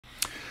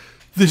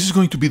This is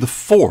going to be the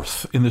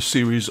fourth in the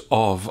series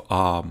of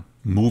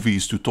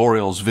movies,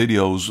 tutorials,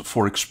 videos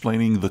for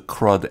explaining the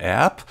CRUD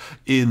app.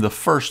 In the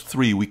first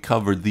three, we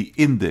covered the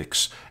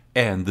index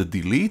and the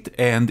delete,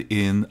 and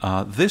in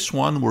this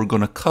one, we're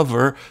going to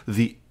cover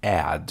the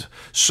add.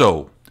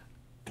 So,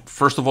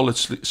 first of all,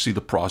 let's see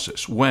the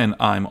process. When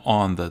I'm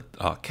on the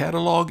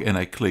catalog and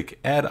I click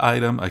add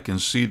item, I can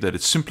see that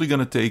it's simply going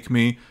to take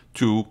me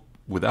to,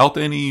 without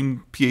any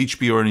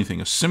PHP or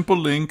anything, a simple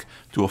link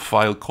to a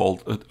file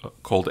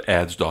called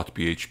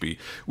ads.php,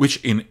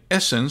 which in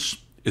essence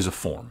is a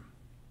form.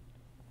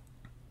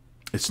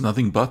 It's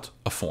nothing but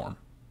a form.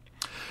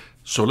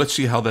 So let's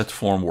see how that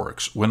form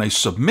works. When I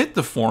submit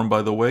the form,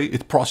 by the way,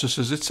 it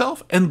processes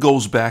itself and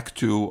goes back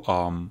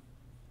to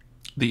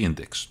the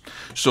index.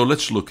 So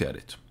let's look at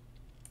it.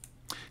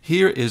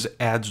 Here is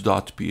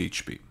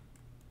ads.php.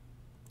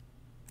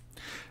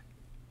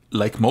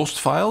 Like most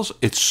files,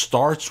 it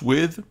starts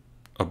with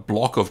a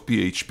block of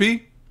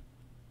PHP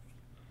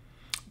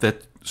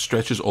that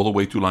stretches all the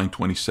way to line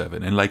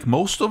 27. And like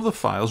most of the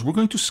files, we're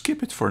going to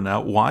skip it for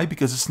now. Why?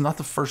 Because it's not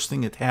the first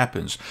thing that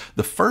happens.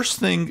 The first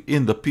thing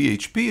in the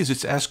PHP is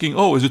it's asking,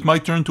 oh, is it my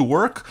turn to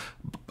work?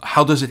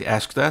 How does it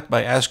ask that?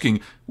 By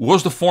asking,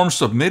 was the form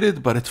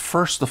submitted? But at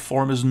first, the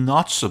form is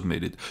not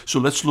submitted. So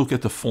let's look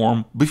at the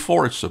form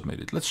before it's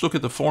submitted. Let's look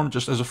at the form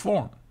just as a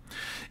form.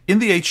 In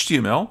the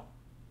HTML,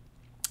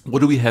 what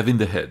do we have in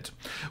the head?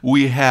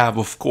 We have,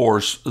 of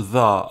course,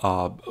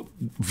 the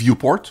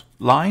viewport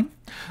line,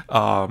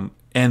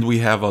 and we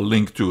have a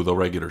link to the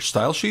regular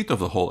style sheet of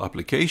the whole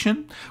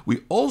application.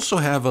 We also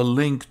have a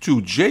link to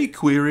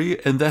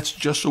jQuery, and that's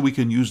just so we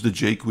can use the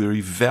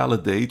jQuery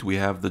validate. We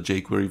have the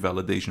jQuery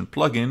validation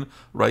plugin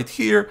right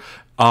here.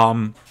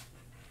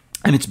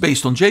 And it's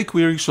based on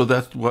jQuery, so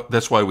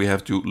that's why we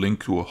have to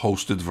link to a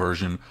hosted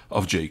version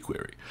of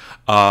jQuery.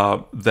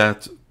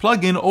 That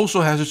plugin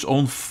also has its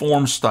own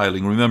form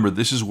styling. Remember,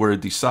 this is where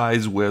it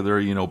decides whether,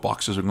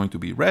 boxes are going to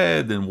be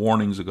red and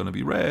warnings are going to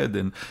be red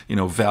and,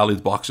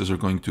 valid boxes are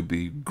going to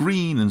be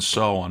green and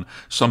so on.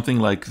 Something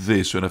like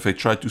this. And if I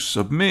try to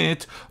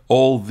submit,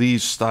 all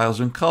these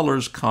styles and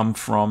colors come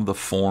from the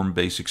form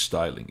basic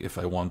styling if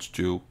I want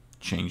to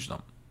change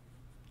them.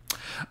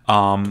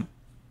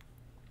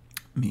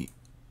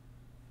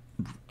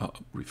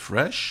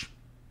 Refresh.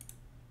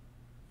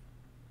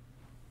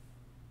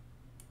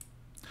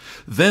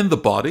 Then the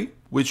body,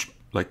 which,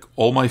 like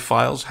all my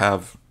files,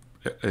 have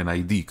an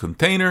ID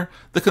container.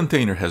 The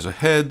container has a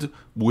head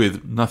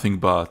with nothing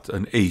but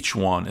an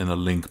H1 and a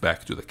link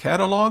back to the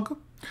catalog.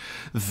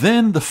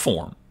 Then the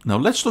form. Now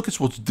let's look at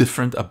what's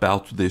different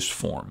about this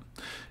form.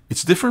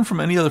 It's different from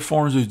any other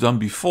forms we've done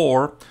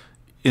before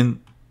in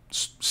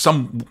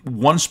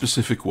one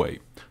specific way.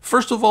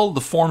 First of all,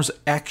 the form's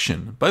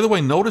action. By the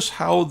way, notice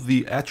how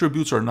the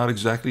attributes are not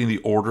exactly in the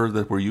order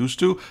that we're used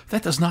to.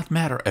 That does not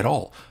matter at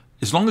all.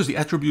 As long as the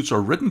attributes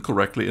are written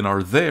correctly and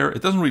are there,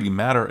 it doesn't really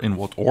matter in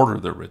what order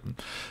they're written.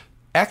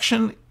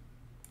 Action,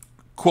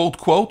 quote,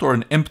 quote, or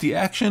an empty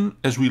action,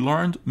 as we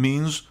learned,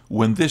 means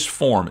when this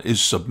form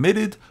is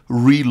submitted,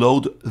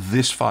 reload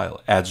this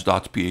file,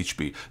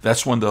 ads.php.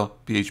 That's when the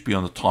PHP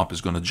on the top is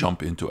going to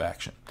jump into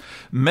action.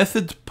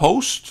 Method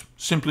post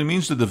simply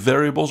means that the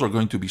variables are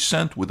going to be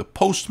sent with a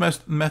post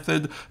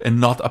method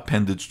and not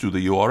appended to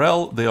the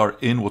URL. They are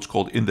in what's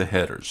called in the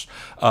headers.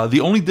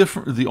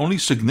 The only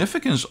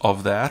significance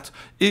of that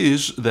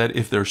is that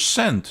if they're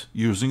sent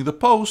using the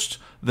post,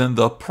 then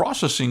the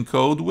processing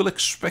code will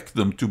expect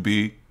them to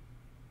be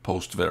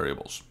post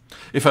variables.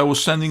 If I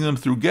was sending them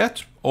through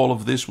get, all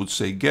of this would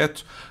say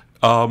get.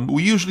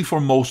 We usually, for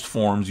most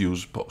forms,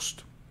 use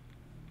post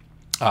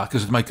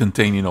because it might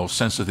contain,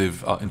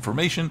 sensitive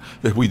information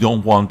that we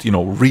don't want,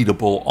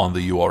 readable on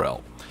the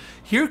URL.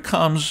 Here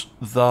comes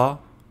the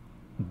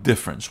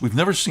difference. We've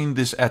never seen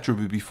this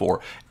attribute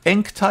before.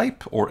 Enc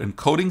type or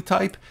encoding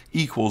type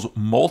equals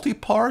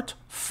multipart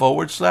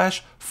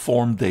 /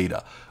 form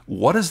data.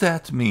 What does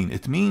that mean?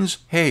 It means,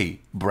 hey,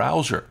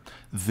 browser,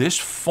 this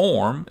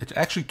form, it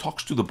actually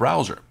talks to the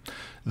browser.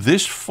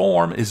 This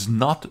form is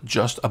not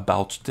just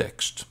about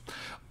text.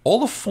 All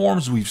the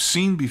forms we've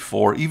seen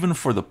before, even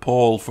for the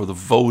poll, for the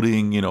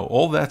voting,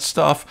 all that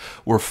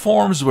stuff, were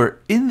forms where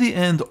in the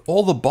end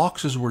all the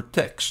boxes were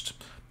text.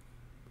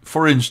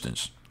 For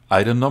instance,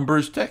 item number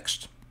is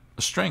text,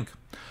 a string.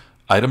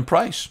 Item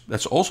price,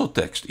 that's also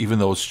text. Even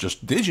though it's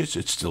just digits,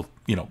 it's still,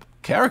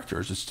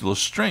 characters, it's still a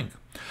string.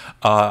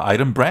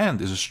 Item brand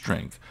is a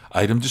string.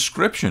 Item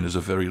description is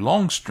a very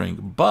long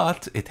string,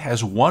 but it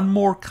has one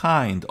more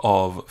kind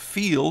of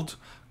field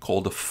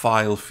called a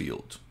file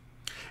field.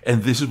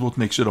 And this is what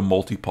makes it a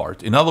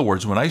multi-part. In other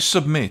words, when I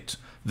submit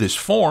this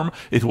form,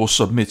 it will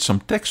submit some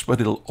text, but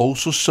it'll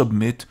also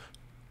submit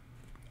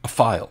a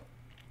file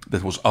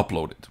that was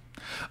uploaded.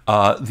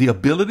 The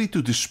ability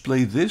to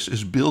display this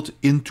is built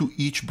into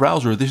each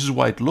browser. This is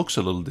why it looks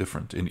a little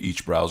different in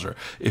each browser.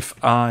 If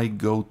I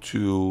go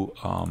to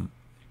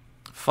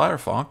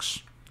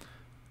Firefox,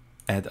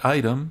 add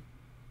item,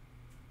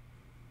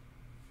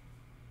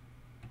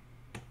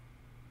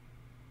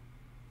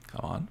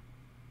 come on,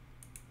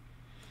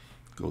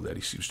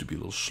 GoDaddy seems to be a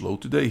little slow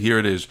today. Here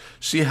it is.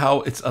 See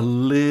how it's a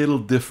little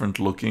different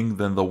looking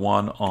than the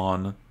one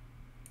on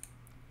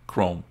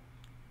Chrome.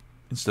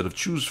 Instead of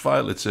choose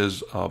file, it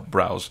says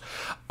browse.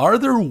 Are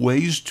there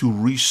ways to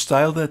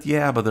restyle that?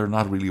 Yeah, but they're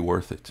not really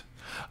worth it.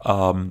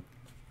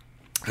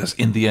 Because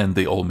in the end,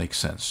 they all make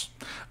sense.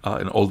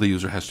 And all the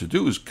user has to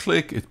do is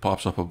click, it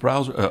pops up a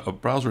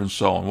browser and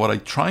so on. What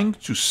I'm trying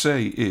to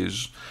say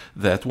is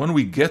that when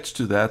we get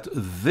to that,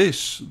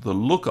 the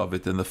look of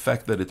it and the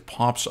fact that it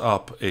pops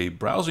up a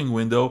browsing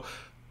window,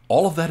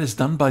 all of that is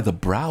done by the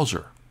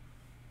browser.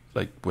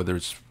 Like whether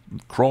it's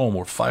Chrome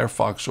or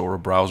Firefox or a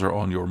browser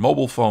on your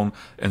mobile phone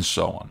and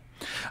so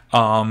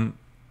on.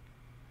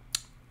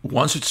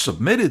 Once it's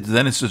submitted,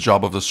 then it's the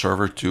job of the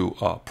server to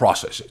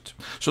process it.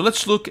 So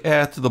let's look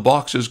at the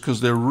boxes because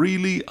they're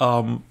really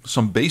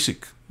some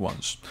basic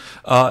ones.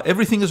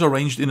 Everything is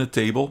arranged in a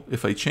table.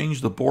 If I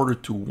change the border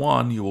to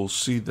 1, you will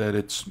see that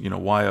it's,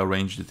 why I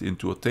arranged it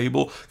into a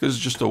table, because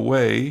it's just a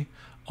way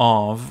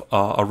of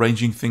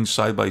arranging things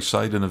side by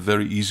side in a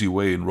very easy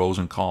way in rows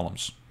and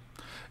columns.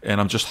 And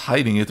I'm just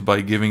hiding it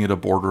by giving it a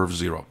border of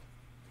 0.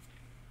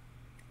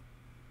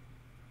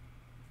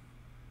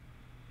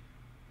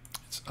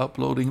 It's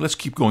uploading. Let's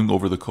keep going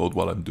over the code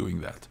while I'm doing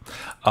that.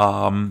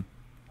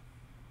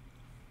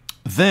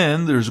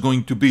 Then there's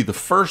going to be the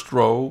first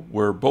row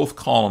where both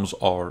columns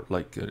are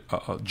like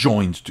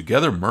joined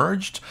together,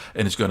 merged,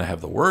 and it's going to have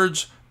the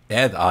words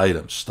add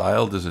item,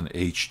 styled as an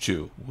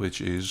H2,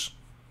 which is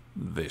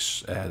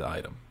this add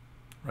item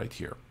right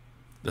here.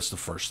 That's the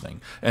first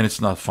thing. And it's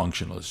not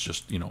functional. It's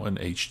just, an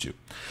H2.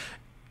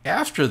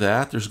 After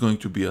that, there's going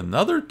to be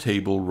another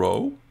table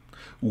row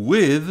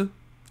with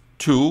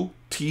 2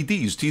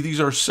 TDs. TDs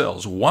are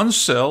cells. One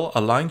cell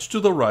aligned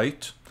to the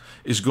right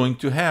is going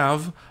to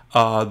have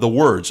the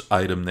words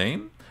item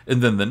name.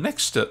 And then the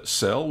next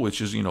cell,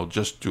 which is,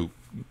 just to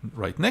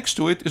right next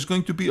to it, is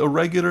going to be a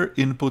regular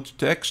input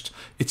text.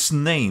 Its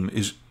name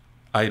is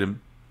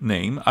item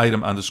name,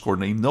 item underscore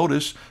name.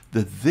 Notice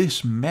that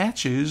this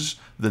matches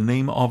the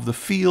name of the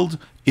field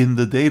in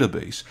the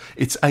database.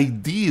 Its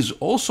ID is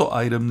also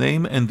item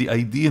name, and the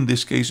ID in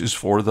this case is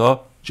for the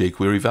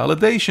jQuery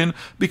validation,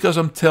 because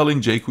I'm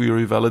telling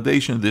jQuery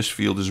validation this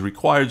field is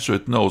required, so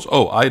it knows,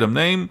 oh, item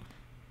name,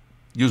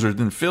 user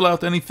didn't fill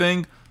out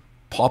anything,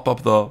 pop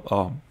up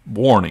the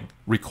warning,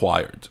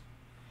 required.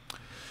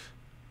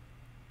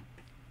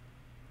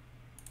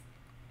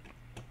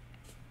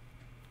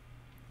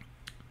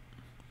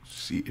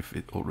 See if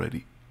it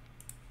already...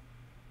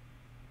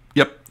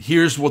 Yep,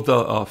 here's what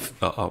the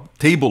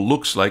table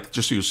looks like,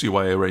 just so you see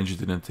why I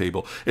arranged it in a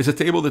table. It's a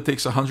table that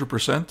takes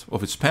 100%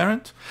 of its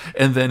parent,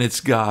 and then it's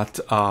got,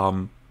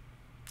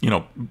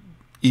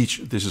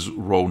 this is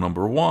row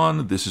number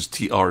 1, this is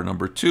TR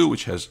number 2,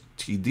 which has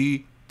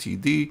TD,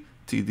 TD,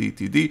 TD,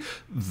 TD.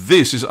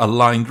 This is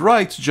aligned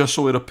right, just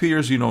so it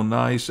appears,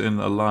 nice and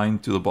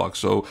aligned to the box.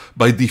 So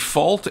by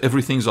default,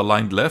 everything's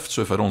aligned left,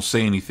 so if I don't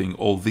say anything,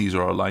 all these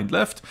are aligned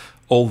left.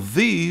 All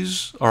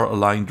these are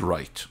aligned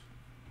right,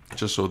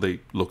 just so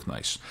they look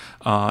nice.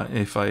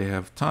 If I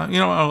have time,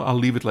 I'll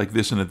leave it like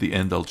this, and at the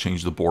end I'll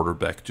change the border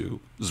back to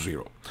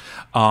 0.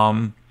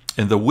 And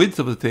the width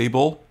of the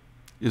table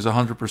is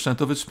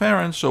 100% of its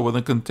parent, so when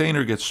the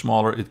container gets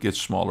smaller, it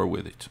gets smaller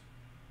with it.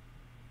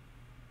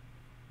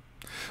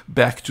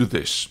 Back to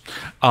this.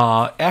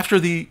 After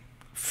the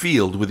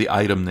field with the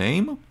item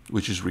name,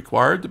 which is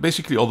required,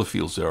 basically all the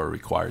fields there are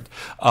required.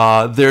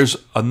 There's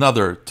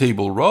another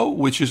table row,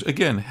 which is,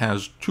 again,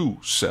 has 2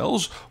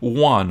 cells.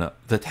 One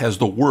that has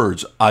the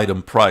words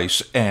item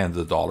price and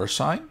the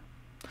 $sign.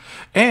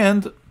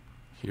 And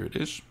here it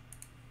is,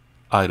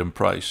 item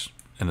price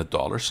and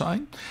a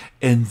 $sign.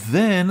 And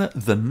then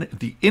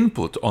the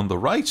input on the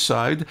right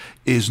side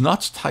is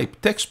not type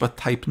text, but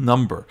type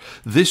number.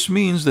 This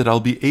means that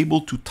I'll be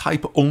able to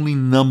type only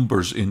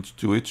numbers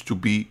into it to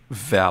be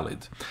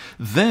valid.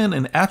 Then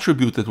an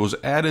attribute that was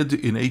added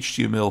in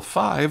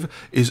HTML5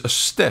 is a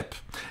step.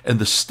 And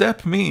the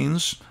step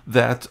means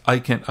that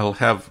I'll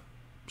have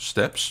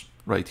steps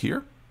right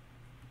here.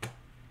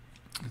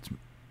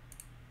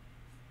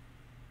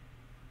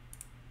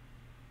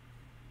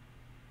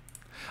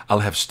 I'll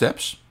have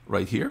steps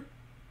right here.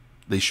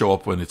 They show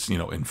up when it's,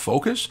 in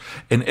focus.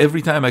 And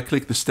every time I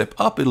click the step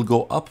up, it'll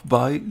go up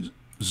by,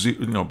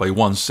 by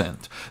 1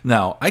 cent.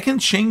 Now, I can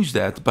change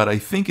that, but I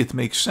think it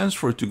makes sense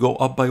for it to go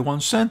up by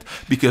 1 cent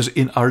because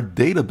in our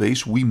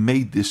database, we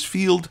made this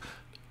field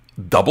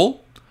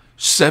double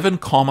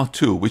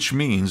 7,2, which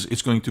means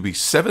it's going to be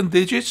 7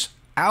 digits,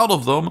 out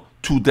of them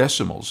 2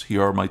 decimals.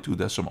 Here are my 2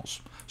 decimals.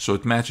 So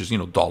it matches,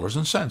 dollars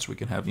and cents. We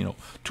can have,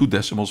 2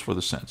 decimals for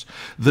the cents.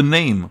 The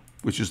name,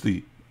 which is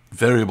the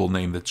variable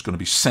name that's going to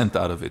be sent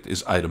out of it,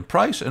 is item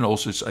price, and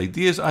also its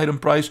ID is item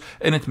price,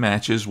 and it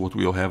matches what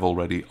we'll have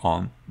already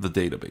on the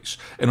database.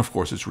 And of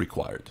course, it's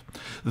required.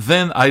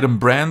 Then item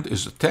brand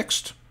is a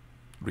text,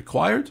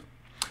 required.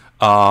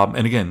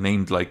 And again,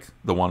 named like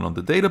the one on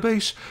the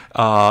database.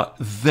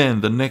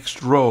 Then the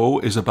next row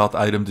is about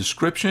item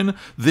description.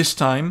 This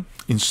time,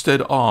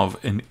 instead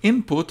of an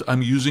input,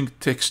 I'm using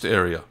text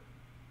area.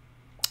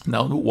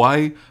 Now,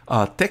 why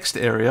text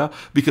area?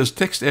 Because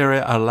text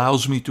area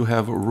allows me to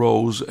have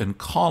rows and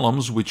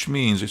columns, which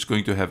means it's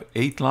going to have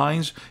 8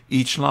 lines,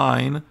 each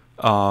line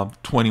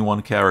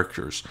 21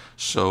 characters.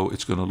 So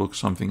it's going to look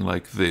something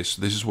like this.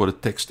 This is what a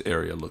text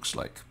area looks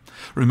like.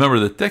 Remember,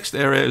 the text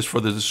area is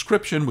for the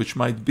description, which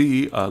might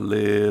be a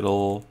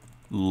little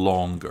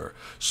longer.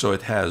 So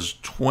it has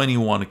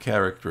 21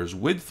 characters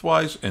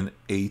width-wise and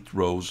 8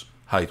 rows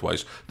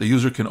height-wise. The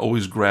user can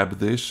always grab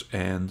this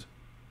and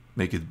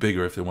make it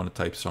bigger if they want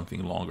to type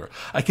something longer.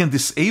 I can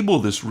disable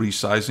this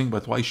resizing,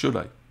 but why should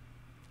I?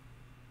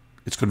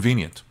 It's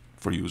convenient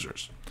for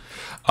users.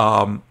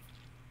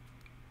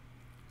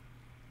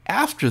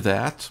 After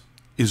that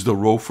is the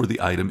row for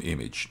the item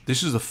image.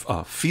 This is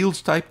a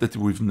fields type that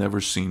we've never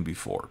seen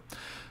before.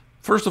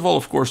 First of all,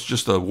 of course,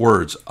 just the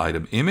words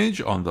item image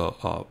on the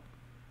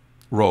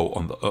row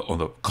on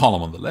the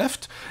column on the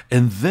left,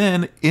 and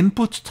then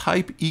input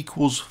type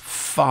equals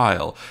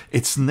file.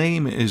 Its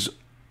name is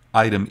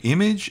item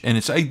image, and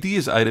its ID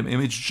is item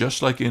image,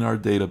 just like in our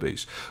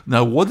database.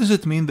 Now, what does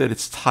it mean that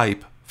it's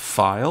type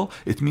file?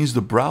 It means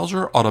the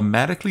browser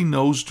automatically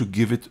knows to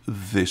give it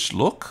this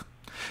look.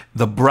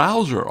 The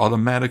browser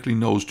automatically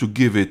knows to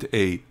give it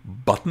a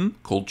button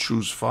called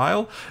choose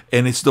file,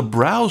 and it's the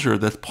browser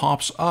that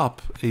pops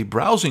up a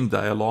browsing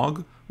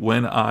dialog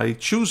when I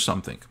choose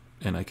something.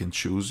 And I can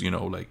choose,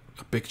 like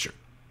a picture,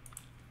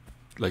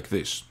 like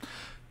this.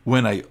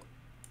 When I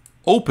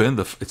open,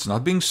 it's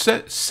not being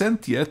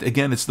sent yet.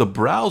 Again, it's the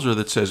browser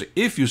that says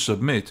if you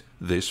submit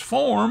this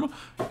form,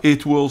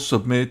 it will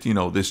submit,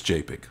 this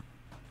JPEG.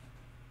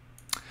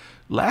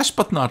 Last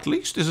but not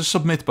least is a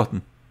submit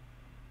button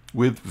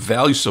with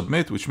value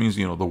submit, which means,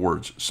 the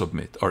words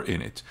submit are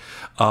in it.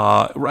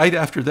 Right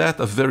after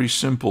that, a very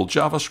simple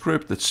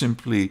JavaScript that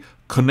simply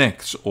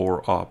connects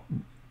or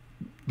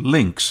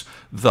links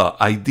the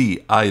ID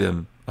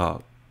item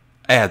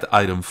add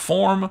item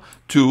form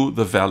to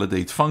the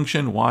validate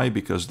function. Why?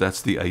 Because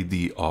that's the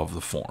ID of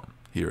the form.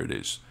 Here it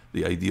is.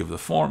 The ID of the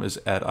form is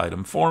add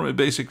item form. It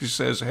basically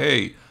says,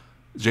 hey,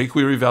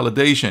 jQuery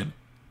validation,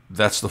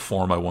 that's the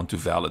form I want to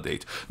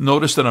validate.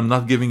 Notice that I'm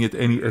not giving it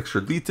any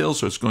extra details,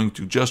 so it's going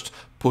to just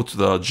put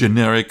the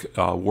generic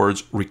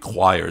words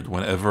required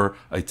whenever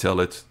I tell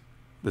it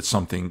that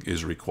something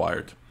is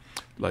required.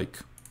 Like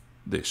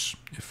this.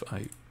 If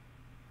I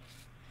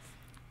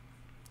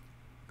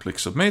click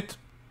submit,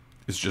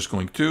 it's just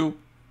going to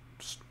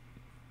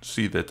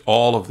see that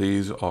all of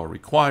these are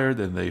required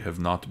and they have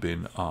not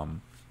been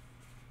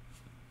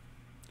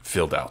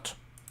filled out.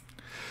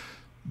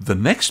 The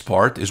next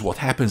part is what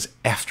happens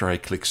after I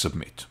click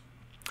submit.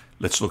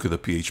 Let's look at the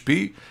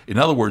PHP. In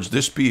other words,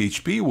 this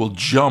PHP will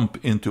jump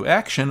into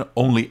action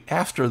only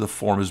after the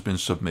form has been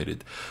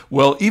submitted.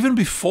 Well, even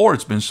before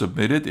it's been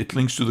submitted, it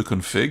links to the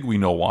config. We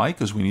know why,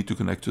 because we need to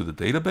connect to the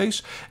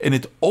database. And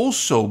it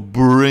also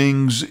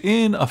brings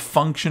in a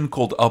function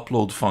called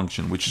upload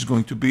function, which is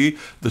going to be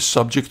the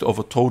subject of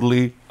a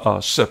totally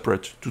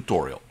separate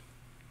tutorial.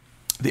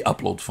 The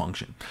upload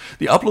function.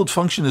 The upload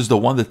function is the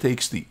one that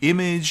takes the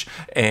image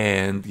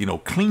and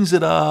cleans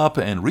it up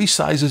and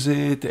resizes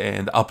it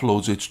and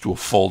uploads it to a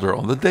folder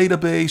on the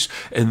database,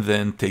 and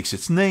then takes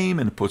its name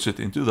and puts it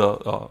into the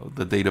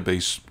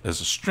database as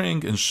a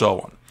string, and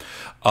so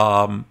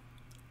on.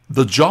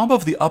 The job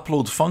of the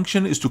upload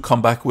function is to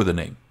come back with a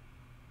name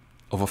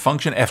of a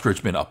function after it's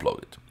been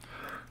uploaded.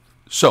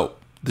 So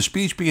this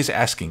PHP is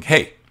asking,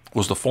 hey,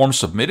 was the form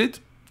submitted?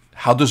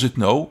 How does it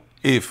know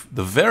if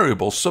the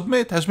variable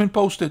submit has been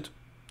posted?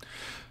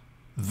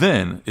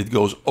 Then it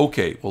goes,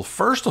 okay, well,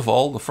 first of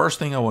all, the first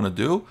thing I want to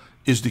do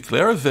is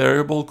declare a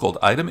variable called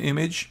item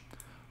image,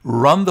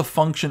 run the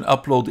function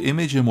upload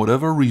image, and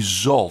whatever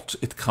result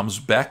it comes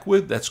back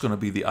with, that's going to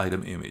be the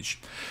item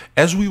image.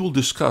 As we will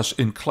discuss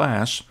in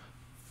class,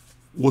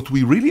 what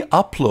we really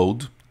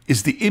upload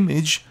is the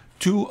image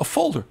to a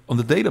folder on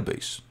the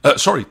database.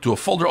 To a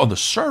folder on the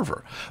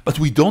server. But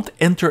we don't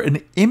enter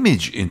an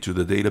image into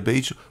the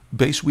database.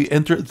 We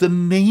enter the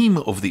name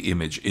of the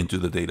image into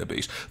the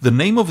database. The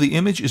name of the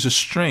image is a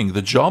string.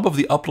 The job of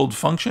the upload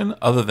function,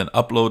 other than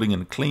uploading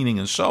and cleaning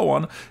and so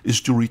on,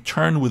 is to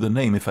return with a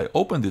name. If I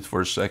opened it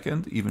for a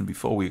second, even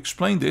before we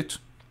explained it,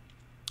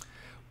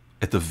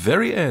 at the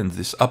very end,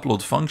 this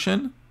upload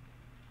function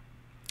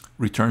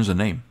returns a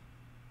name.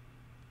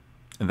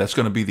 And that's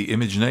going to be the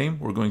image name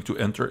we're going to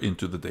enter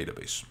into the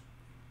database.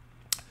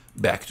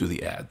 Back to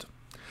the add.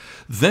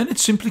 Then it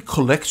simply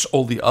collects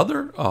all the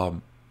other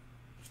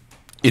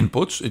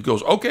inputs. It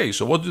goes, okay,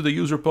 so what did the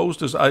user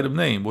post as item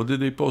name? What did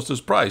they post as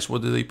price?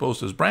 What did they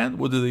post as brand?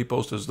 What did they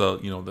post as the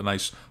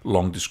nice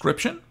long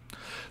description?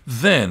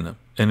 Then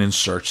an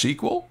insert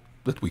SQL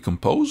that we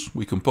compose.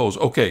 We compose,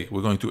 okay,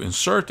 we're going to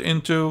insert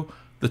into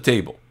the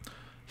table.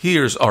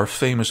 Here's our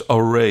famous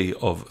array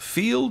of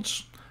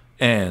fields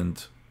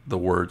and the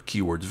word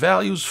keyword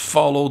values,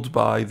 followed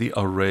by the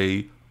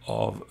array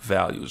of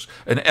values.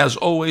 And as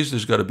always,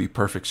 there's got to be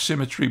perfect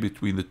symmetry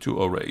between the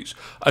two arrays.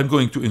 I'm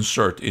going to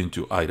insert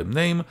into item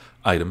name,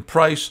 item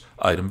price,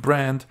 item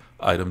brand,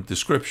 item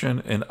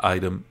description, and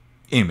item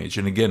image.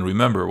 And again,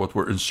 remember, what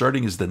we're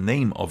inserting is the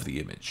name of the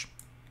image.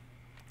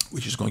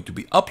 which is going to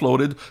be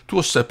uploaded to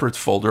a separate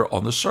folder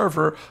on the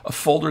server, a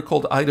folder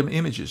called item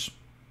images.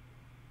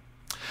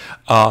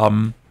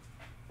 And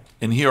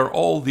here are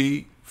all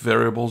the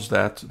variables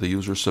that the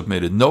user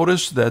submitted.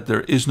 Notice that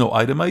there is no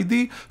item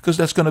ID because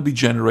that's going to be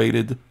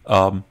generated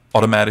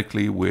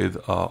automatically with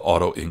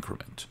auto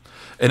increment.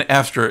 And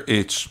after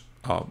it's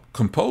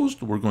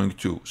composed, we're going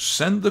to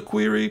send the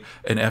query,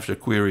 and after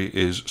query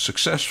is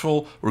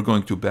successful, we're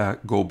going to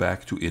go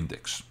back to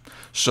index.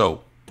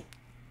 So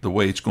the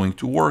way it's going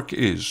to work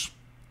is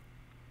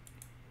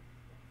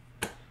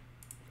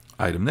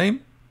item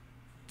name,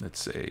 let's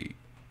say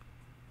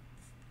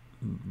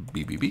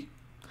BBB.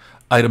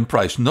 Item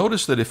price.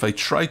 Notice that if I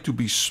try to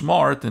be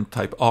smart and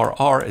type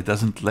RR, it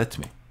doesn't let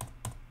me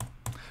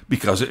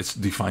because it's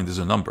defined as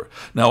a number.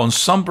 Now on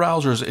some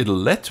browsers, it'll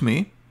let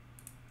me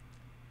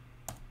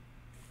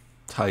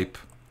type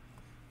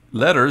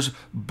letters,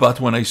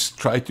 but when I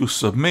try to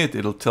submit,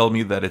 it'll tell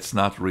me that it's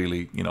not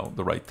really,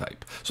 the right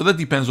type. So that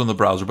depends on the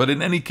browser. But in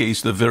any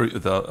case, the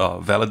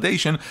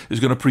validation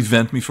is going to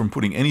prevent me from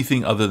putting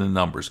anything other than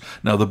numbers.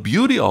 Now, the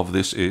beauty of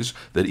this is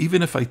that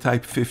even if I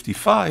type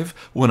 55,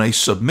 when I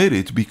submit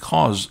it,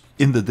 because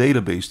in the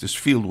database, this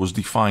field was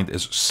defined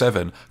as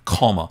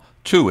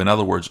 7,2, in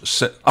other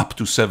words, up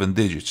to 7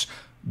 digits,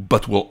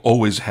 but will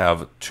always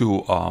have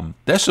 2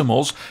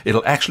 decimals,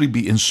 it'll actually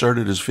be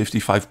inserted as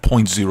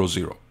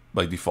 55.00.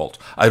 by default.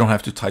 I don't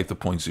have to type the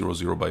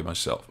 0.00 by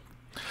myself.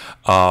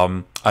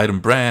 Item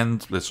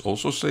brand, let's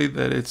also say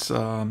that it's,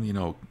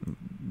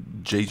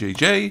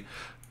 JJJ,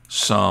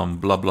 some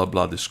blah, blah,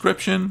 blah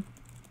description.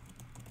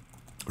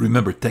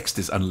 Remember, text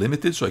is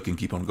unlimited, so I can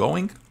keep on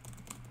going.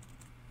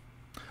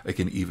 I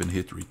can even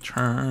hit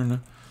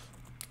return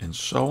and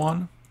so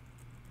on.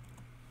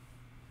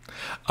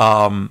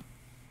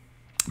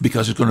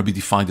 Because it's going to be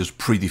defined as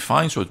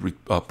predefined, so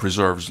it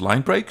preserves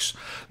line breaks.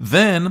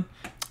 Then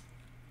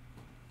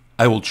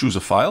I will choose a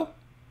file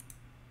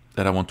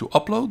that I want to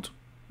upload.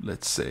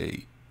 Let's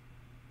say,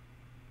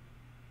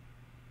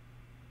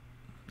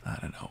 I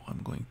don't know,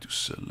 I'm going to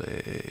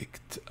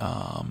select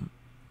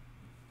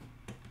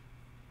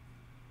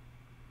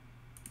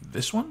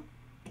this one.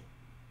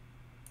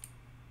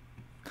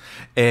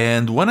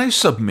 And when I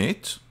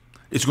submit,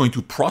 it's going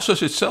to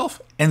process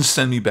itself and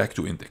send me back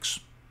to index.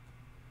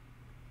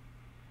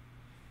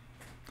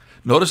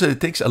 Notice that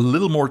it takes a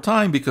little more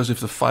time because if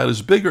the file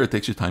is bigger, it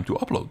takes you time to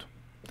upload.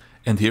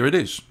 And here it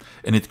is.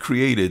 And it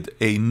created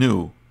a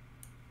new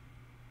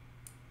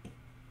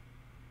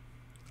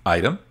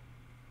item.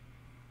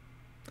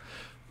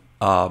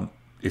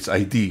 Its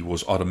ID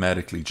was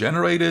automatically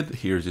generated.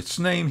 Here's its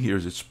name.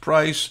 Here's its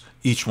price.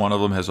 Each one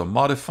of them has a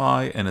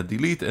modify and a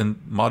delete.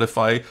 And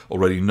modify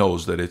already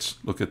knows that it's,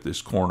 look at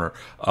this corner,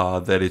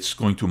 that it's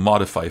going to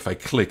modify. If I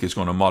click, it's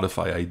going to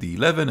modify ID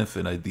 11. If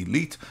I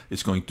delete,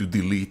 it's going to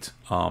delete,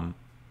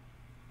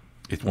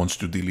 it wants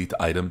to delete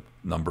item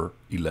number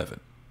 11.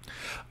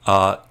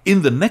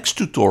 In the next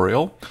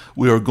tutorial,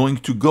 we are going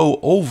to go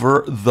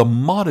over the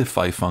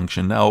modify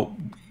function. Now,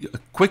 a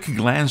quick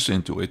glance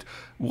into it.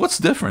 What's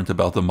different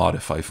about the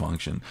modify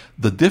function?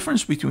 The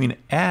difference between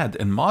add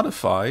and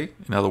modify,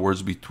 in other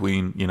words,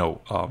 between,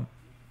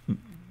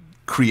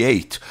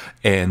 create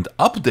and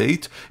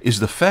update, is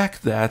the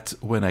fact that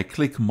when I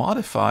click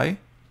modify,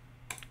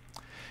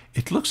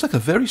 it looks like a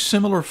very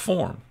similar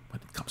form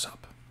when it comes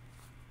up.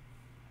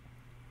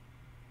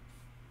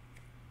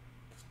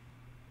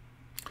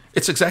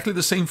 It's exactly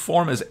the same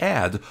form as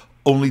add,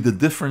 only the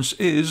difference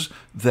is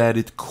that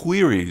it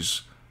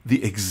queries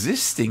the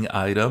existing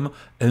item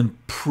and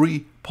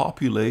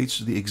pre-populates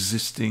the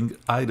existing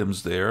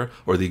items there,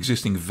 or the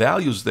existing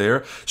values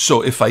there.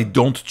 So if I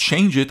don't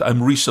change it, I'm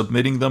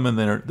resubmitting them and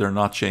they're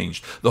not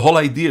changed. The whole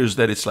idea is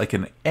that it's like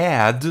an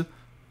add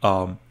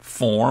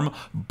form,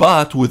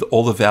 but with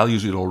all the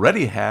values it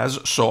already has,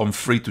 so I'm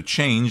free to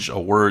change a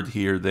word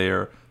here,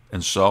 there,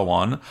 and so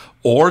on,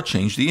 or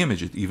change the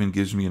image. It even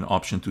gives me an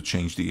option to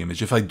change the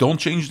image. If I don't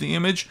change the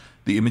image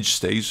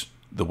stays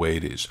the way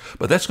it is.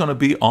 But that's going to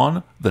be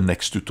on the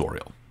next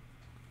tutorial.